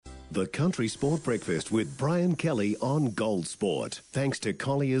The Country Sport Breakfast with Brian Kelly on Gold Sport. Thanks to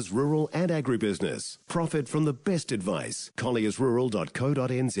Collier's Rural and Agribusiness. Profit from the best advice.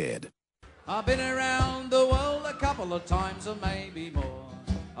 colliersrural.co.nz. I've been around the world a couple of times or maybe more.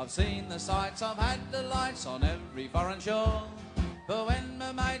 I've seen the sights, I've had the lights on every foreign shore. But when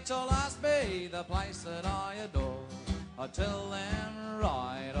my mates all ask me the place that I adore, I tell them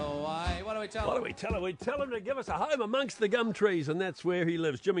right away. What do we tell them? We tell him to give us a home amongst the gum trees, and that's where he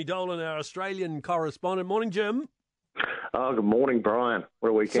lives. Jimmy Dolan, our Australian correspondent. Morning, Jim. Oh, good morning, Brian. What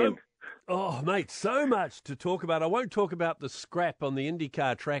a weekend. Mate, so much to talk about. I won't talk about the scrap on the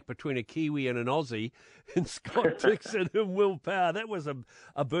IndyCar track between a Kiwi and an Aussie and Scott Dixon and Will Power. That was a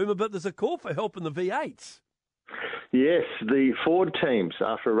boomer, but there's a call for help in the V8s. Yes, the Ford teams,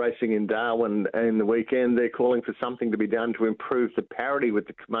 after racing in Darwin in the weekend, they're calling for something to be done to improve the parity with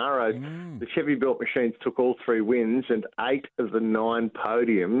the Camaros. The Chevy-built machines took all 3 wins and 8 of the 9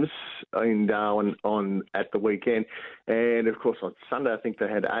 podiums in Darwin at the weekend. And, of course, on Sunday, I think they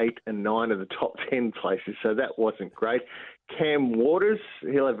had 8 and 9 of the top 10 places, so that wasn't great. Cam Waters,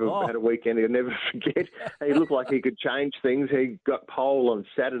 he'll have had a weekend he'll never forget. He looked like he could change things. He got pole on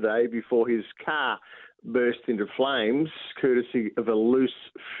Saturday before his car burst into flames, courtesy of a loose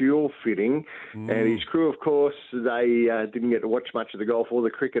fuel fitting. And his crew, of course, they didn't get to watch much of the golf or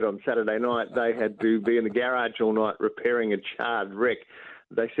the cricket on Saturday night. They had to be in the garage all night repairing a charred wreck.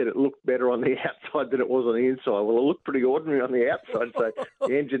 They said it looked better on the outside than it was on the inside. Well, it looked pretty ordinary on the outside, so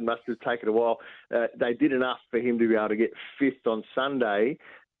the engine must have taken a while. They did enough for him to be able to get 5th on Sunday.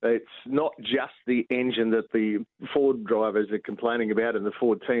 It's not just the engine that the Ford drivers are complaining about in the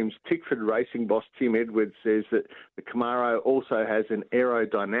Ford teams. Tickford Racing boss Tim Edwards says that the Camaro also has an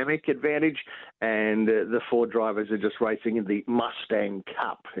aerodynamic advantage, and the Ford drivers are just racing in the Mustang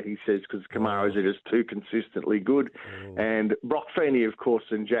Cup, he says, because Camaros are just too consistently good. And Brock Feeney, of course,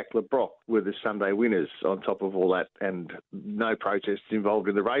 and Jack LeBrock were the Sunday winners on top of all that, and no protests involved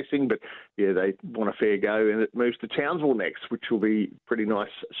in the racing, but yeah, they want a fair go, and it moves to Townsville next, which will be pretty nice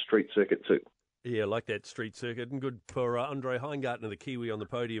street circuit too. Yeah, like that street circuit, and good for Andre Heingartner, the Kiwi, on the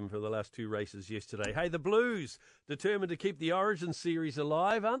podium for the last 2 races yesterday. Hey, the Blues determined to keep the Origin series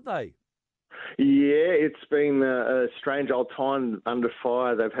alive, aren't they? Yeah, it's been a strange old time under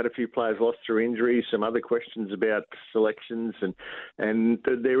fire. They've had a few players lost through injury, some other questions about selections, and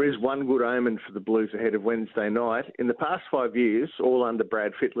there is one good omen for the Blues ahead of Wednesday night. In the past 5 years, all under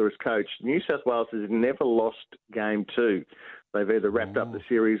Brad Fittler as coach, New South Wales has never lost game 2. They've either wrapped up the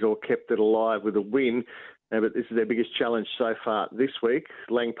series or kept it alive with a win. But this is their biggest challenge so far this week.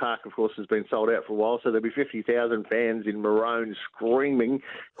 Lang Park, of course, has been sold out for a while, so there'll be 50,000 fans in maroon screaming.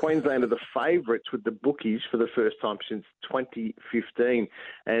 Queensland are the favourites with the bookies for the first time since 2015.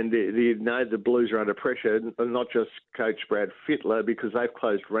 And the Blues are under pressure, not just coach Brad Fittler, because they've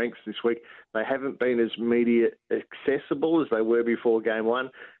closed ranks this week. They haven't been as media accessible as they were before Game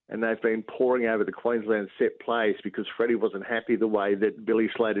 1. And they've been poring over the Queensland set plays because Freddie wasn't happy the way that Billy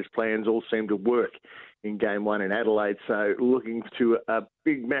Slater's plans all seemed to work in Game 1 in Adelaide. So looking to a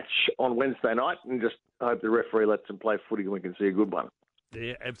big match on Wednesday night, and just hope the referee lets them play footy and we can see a good one.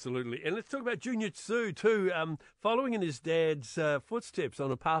 Yeah, absolutely. And let's talk about Junior Tsu too, following in his dad's footsteps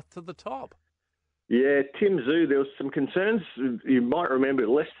on a path to the top. Yeah, Tim Tszyu, there was some concerns. You might remember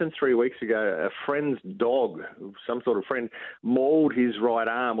less than 3 weeks ago, a friend's dog, some sort of friend, mauled his right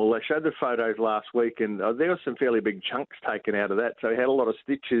arm. Well, they showed the photos last week, and there were some fairly big chunks taken out of that. So he had a lot of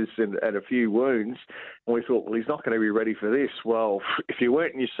stitches and a few wounds. And we thought, well, he's not going to be ready for this. Well, if you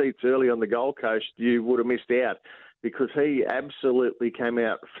weren't in your seats early on the Gold Coast, you would have missed out, because he absolutely came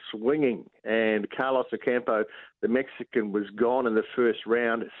out swinging. And Carlos Ocampo, the Mexican, was gone in the first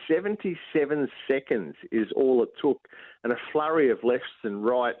round. 77 seconds is all it took, and a flurry of lefts and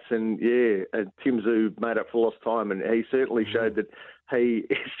rights. And, Tim Tszyu made up for lost time, and he certainly showed that he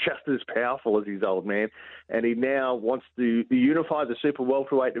is just as powerful as his old man. And he now wants to unify the super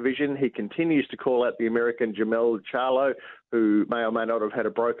welterweight division. He continues to call out the American Jamel Charlo, who may or may not have had a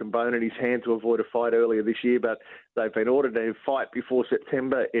broken bone in his hand to avoid a fight earlier this year, but they've been ordered to fight before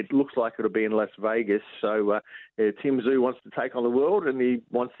September. It looks like it'll be in Las Vegas. So Tim Tszyu wants to take on the world, and he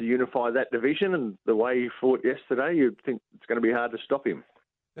wants to unify that division. And the way he fought yesterday, you'd think it's going to be hard to stop him.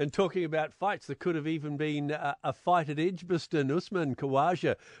 And talking about fights, there could have even been a fight at Edgbaston. Usman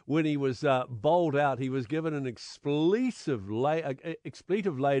Khawaja, when he was bowled out, he was given an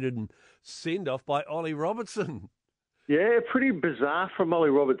expletive-laden send-off by Ollie Robertson. Yeah, pretty bizarre from Molly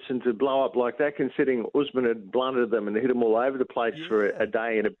Robertson to blow up like that, considering Usman had blundered them and hit them all over the place for a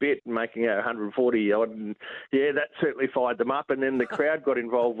day and a bit, making out 140 odd. And yeah, that certainly fired them up. And then the crowd got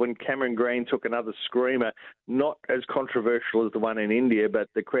involved when Cameron Green took another screamer, not as controversial as the one in India, but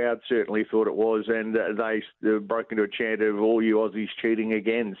the crowd certainly thought it was. And they broke into a chant of all you Aussies cheating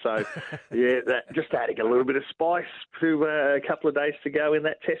again. So yeah, that just adding a little bit of spice to a couple of days to go in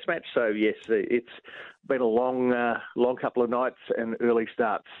that test match. So yes, it's been a long couple of nights and early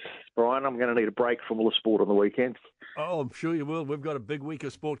starts. Brian, I'm going to need a break from all the sport on the weekend. Oh, I'm sure you will. We've got a big week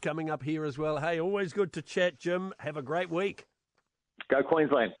of sport coming up here as well. Hey, always good to chat, Jim. Have a great week. Go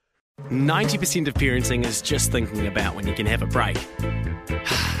Queensland. 90% of parenting is just thinking about when you can have a break.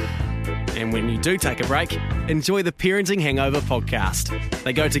 And when you do take a break, enjoy the Parenting Hangover podcast.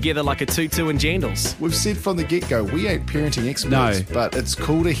 They go together like a tutu and jandals. We've said from the get-go, we ain't parenting experts, but it's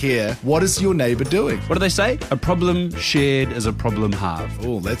cool to hear, what is your neighbour doing? What do they say? A problem shared is a problem halved.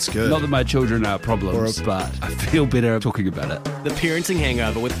 Oh, that's good. Not that my children are problems, but I feel better talking about it. The Parenting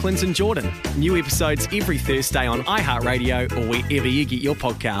Hangover with Clinton Jordan. New episodes every Thursday on iHeartRadio or wherever you get your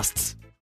podcasts.